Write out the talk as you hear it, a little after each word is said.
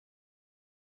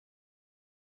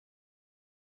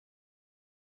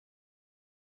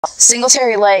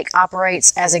Singletary Lake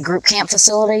operates as a group camp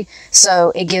facility,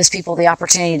 so it gives people the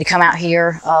opportunity to come out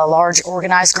here. Large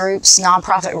organized groups,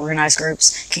 nonprofit organized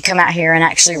groups, can come out here and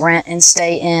actually rent and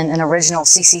stay in an original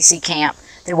CCC camp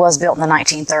that was built in the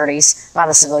 1930s by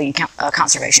the Civilian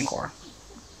Conservation Corps.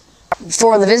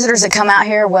 For the visitors that come out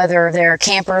here, whether they're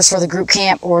campers for the group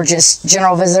camp or just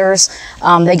general visitors,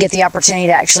 they get the opportunity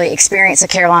to actually experience the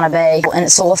Carolina Bay in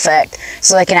its full effect.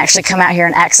 So they can actually come out here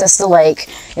and access the lake.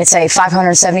 It's a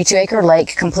 572-acre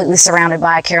lake completely surrounded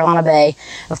by Carolina Bay.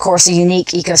 Of course, a unique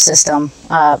ecosystem.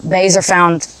 Bays are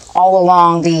found all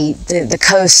along the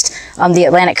coast, the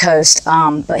Atlantic coast,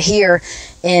 but here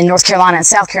in North Carolina and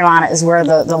South Carolina is where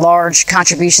the large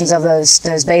contributions of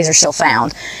those bays are still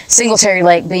found. Singletary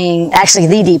Lake being actually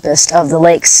the deepest of the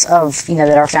lakes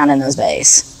that are found in those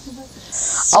bays.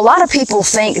 A lot of people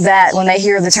think that when they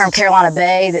hear the term Carolina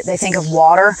Bay, that they think of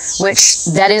water, which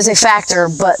that is a factor,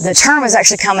 but the term is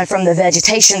actually coming from the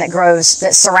vegetation that grows,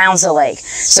 that surrounds the lake.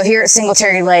 So here at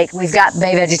Singletary Lake, we've got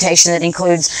bay vegetation that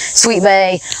includes Sweet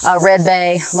Bay, Red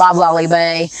Bay, Loblolly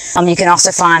Bay. You can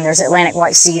also find there's Atlantic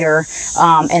white cedar,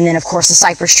 and then of course the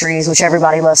cypress trees, which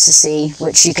everybody loves to see,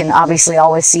 which you can obviously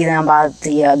always see them by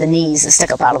the knees that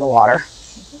stick up out of the water.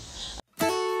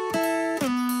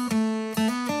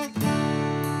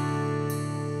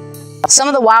 Some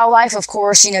of the wildlife, of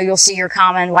course, you'll see your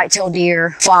common white-tailed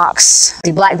deer, fox,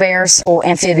 the black bears, or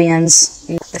amphibians.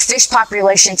 The fish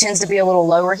population tends to be a little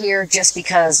lower here just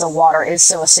because the water is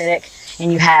so acidic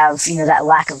and you have, that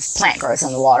lack of plant growth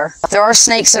in the water. There are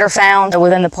snakes that are found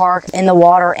within the park, in the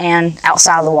water and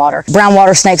outside of the water. Brown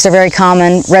water snakes are very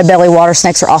common. Red belly water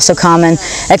snakes are also common.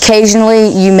 Occasionally,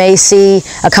 you may see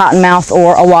a cottonmouth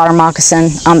or a water moccasin.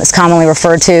 It's commonly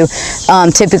referred to.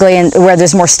 Typically, where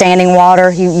there's more standing water,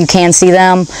 you can see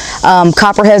them.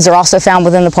 Copperheads are also found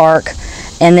within the park,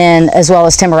 and then as well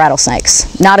as timber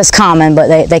rattlesnakes. Not as common,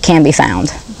 but they can be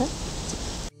found.